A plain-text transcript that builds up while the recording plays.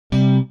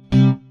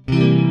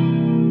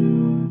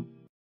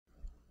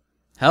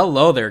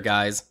Hello there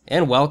guys,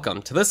 and welcome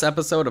to this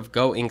episode of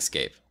Go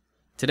Inkscape.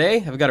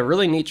 Today, I've got a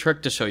really neat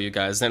trick to show you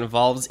guys that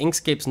involves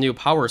Inkscape's new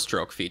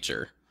Powerstroke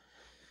feature.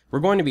 We're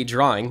going to be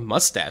drawing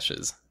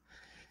mustaches.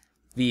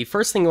 The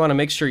first thing you want to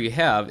make sure you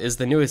have is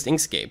the newest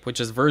Inkscape, which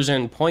is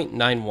version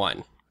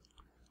 0.91.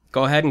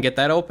 Go ahead and get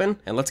that open,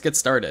 and let's get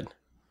started.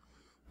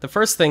 The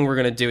first thing we're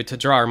going to do to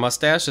draw our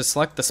mustache is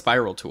select the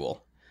spiral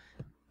tool.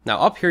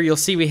 Now up here you'll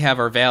see we have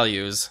our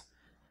values.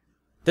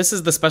 This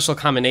is the special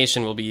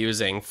combination we'll be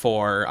using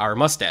for our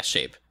mustache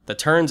shape. The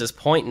turns is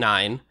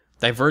 0.9,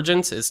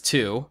 divergence is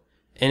 2,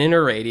 and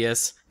inner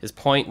radius is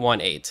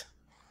 0.18.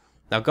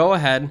 Now go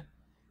ahead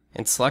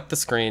and select the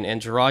screen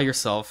and draw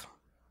yourself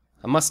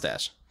a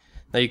mustache.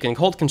 Now you can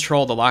hold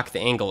Control to lock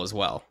the angle as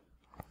well.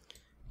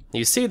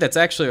 You see that's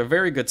actually a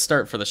very good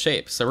start for the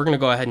shape, so we're going to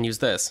go ahead and use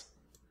this.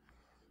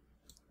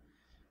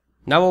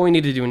 Now what we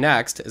need to do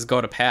next is go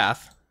to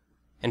Path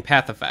and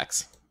Path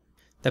Effects.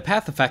 The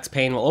Path Effects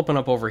pane will open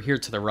up over here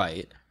to the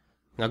right.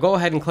 Now go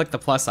ahead and click the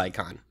plus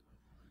icon.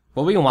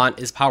 What we want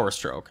is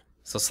Powerstroke,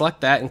 so select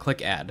that and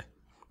click Add.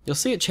 You'll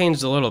see it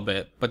changed a little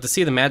bit, but to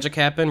see the magic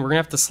happen, we're going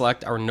to have to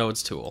select our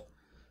Nodes tool.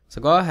 So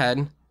go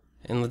ahead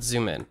and let's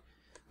zoom in.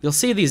 You'll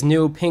see these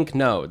new pink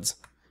nodes.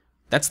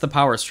 That's the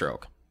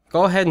Powerstroke.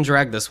 Go ahead and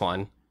drag this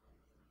one,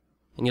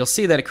 and you'll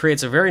see that it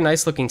creates a very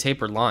nice looking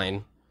tapered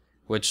line,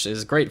 which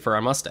is great for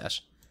our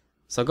mustache.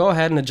 So go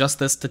ahead and adjust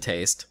this to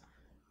taste.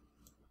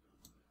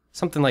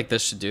 Something like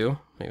this should do.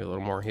 Maybe a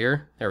little more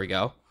here. There we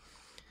go.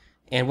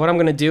 And what I'm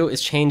going to do is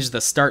change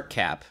the start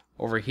cap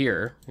over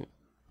here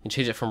and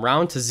change it from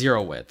round to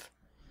 0 width.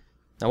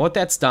 Now what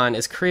that's done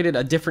is created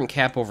a different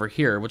cap over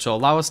here, which will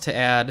allow us to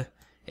add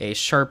a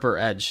sharper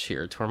edge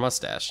here to our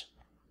mustache.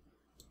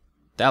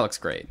 That looks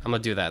great. I'm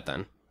going to do that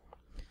then.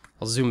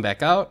 I'll zoom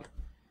back out,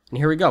 and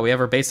here we go. We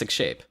have our basic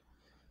shape.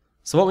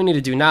 So what we need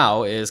to do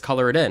now is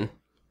color it in.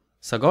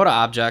 So go to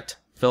Object,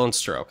 Fill and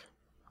Stroke.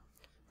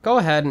 Go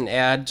ahead and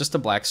add just a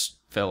black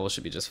fill,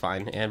 should be just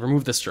fine, and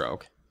remove the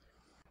stroke.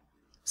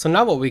 So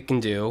now what we can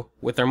do,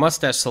 with our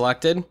mustache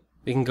selected,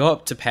 we can go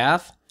up to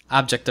Path,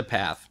 Object to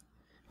Path.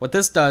 What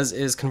this does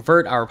is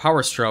convert our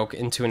Powerstroke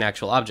into an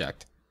actual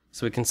object.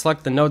 So we can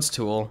select the Nodes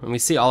tool, and we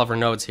see all of our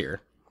nodes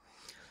here.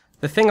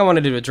 The thing I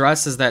wanted to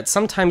address is that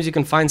sometimes you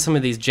can find some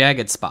of these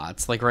jagged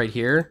spots, like right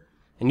here,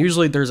 and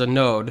usually there's a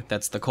node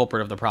that's the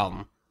culprit of the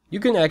problem. You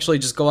can actually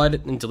just go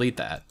ahead and delete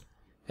that,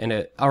 and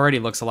it already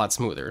looks a lot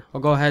smoother. I'll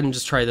go ahead and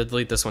just try to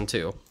delete this one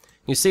too.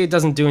 You see it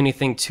doesn't do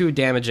anything too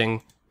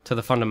damaging to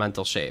the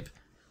fundamental shape.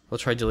 We'll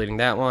try deleting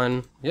that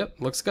one. Yep,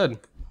 looks good.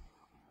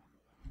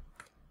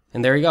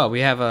 And there you go,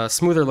 we have a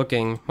smoother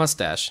looking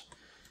mustache.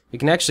 We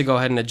can actually go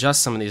ahead and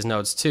adjust some of these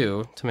nodes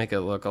too to make it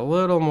look a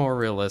little more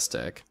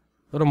realistic,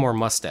 a little more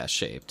mustache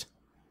shaped.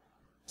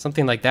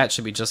 Something like that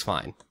should be just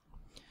fine.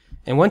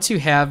 And once you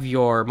have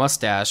your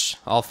mustache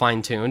all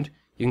fine-tuned,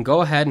 you can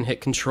go ahead and hit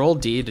Control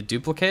D to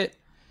duplicate,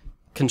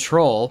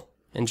 Control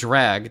and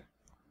drag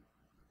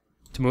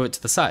to move it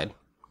to the side.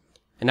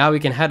 And now we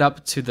can head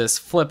up to this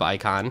flip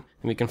icon, and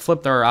we can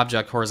flip our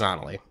object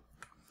horizontally.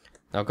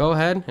 Now go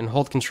ahead and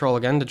hold Control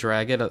again to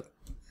drag it,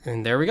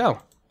 and there we go.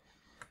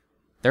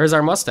 There's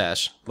our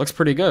mustache. Looks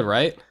pretty good,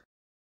 right?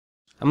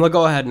 I'm going to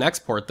go ahead and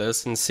export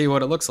this and see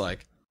what it looks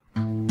like.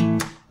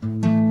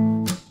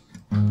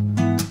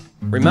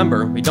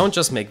 Remember, we don't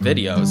just make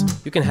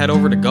videos. You can head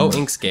over to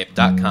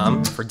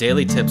goinkscape.com for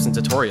daily tips and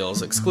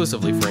tutorials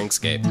exclusively for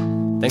Inkscape.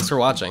 Thanks for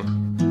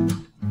watching.